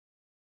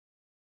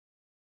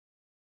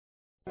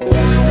So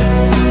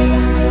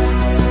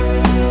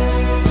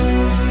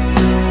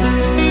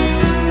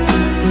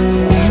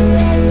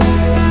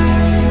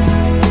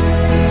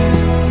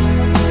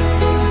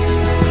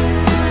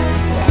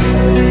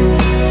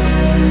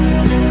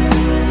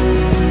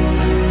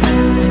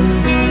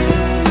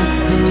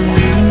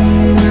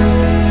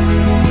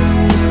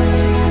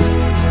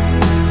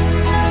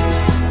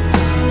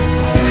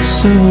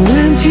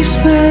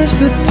anti-Spurs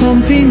but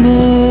Pompey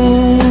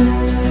more.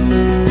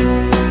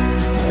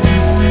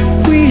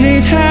 We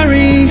hate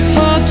Harry,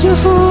 hard to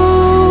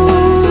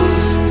hold.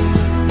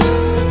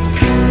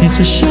 It's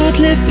a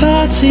short-lived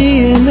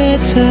party in their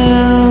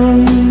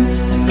town.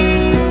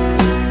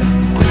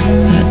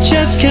 I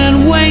just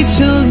can't wait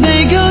till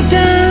they go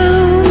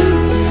down.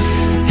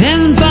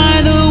 And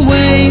by the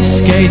way,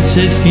 skates,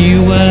 if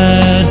you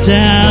were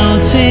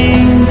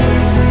doubting,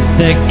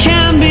 there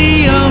can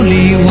be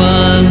only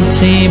one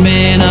team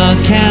in our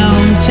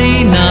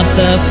county, not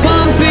the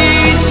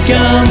Pompey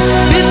scum.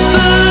 It's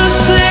full of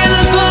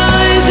sailor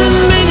boys and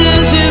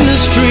mingers in the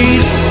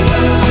streets.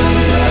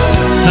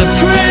 I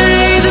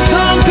pray the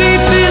Pompey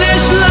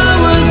finish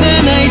lower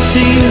than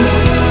 18.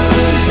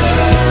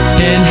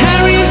 And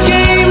Harry's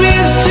game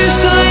is to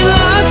sign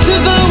lots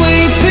of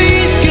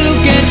OAPs. Go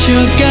get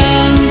your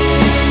gun,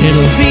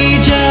 it'll be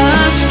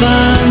just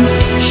fun.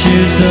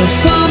 Shoot the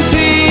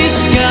Pompey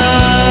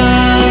scum.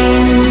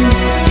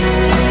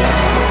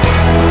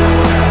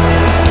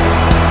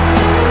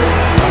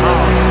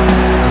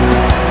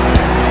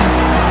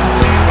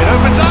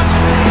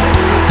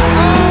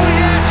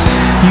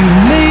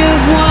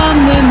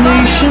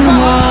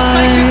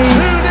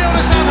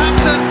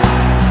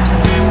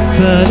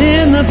 But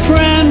in the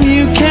Prem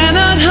you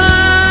cannot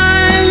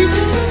hide.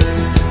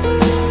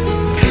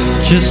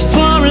 Just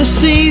for a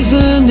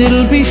season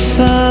it'll be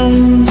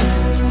fun.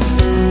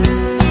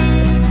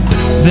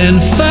 Then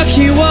fuck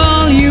you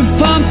all, you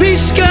Pompey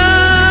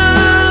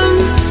scum.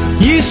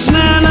 You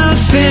smell of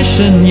fish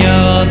and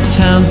your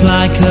town's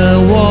like a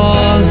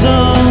war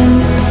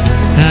zone.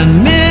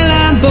 And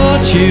Milan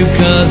bought you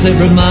cause it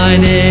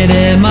reminded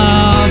him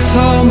of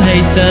home.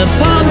 Hate the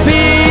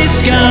Pompey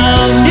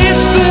scum.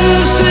 It's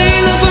booze